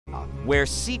where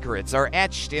secrets are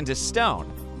etched into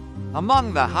stone.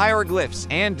 Among the hieroglyphs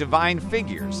and divine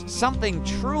figures, something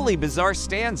truly bizarre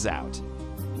stands out.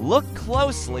 Look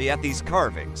closely at these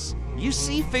carvings. You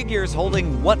see figures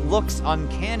holding what looks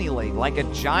uncannily like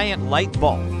a giant light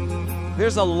bulb.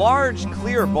 There's a large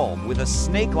clear bulb with a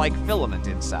snake-like filament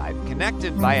inside,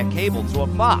 connected by a cable to a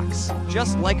box,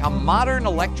 just like a modern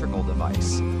electrical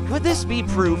device. Could this be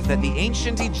proof that the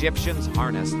ancient Egyptians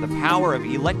harnessed the power of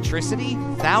electricity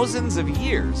thousands of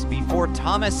years before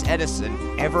Thomas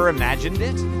Edison ever imagined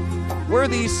it? Were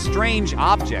these strange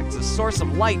objects a source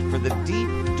of light for the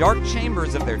deep, dark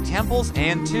chambers of their temples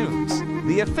and tombs?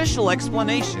 The official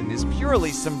explanation is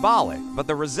purely symbolic, but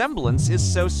the resemblance is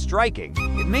so striking.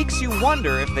 It makes you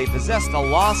wonder if they possessed a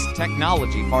lost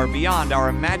technology far beyond our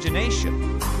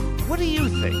imagination. What do you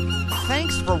think?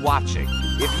 Thanks for watching.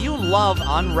 If you love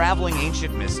unraveling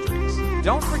ancient mysteries,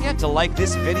 don't forget to like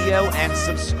this video and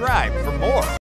subscribe for more.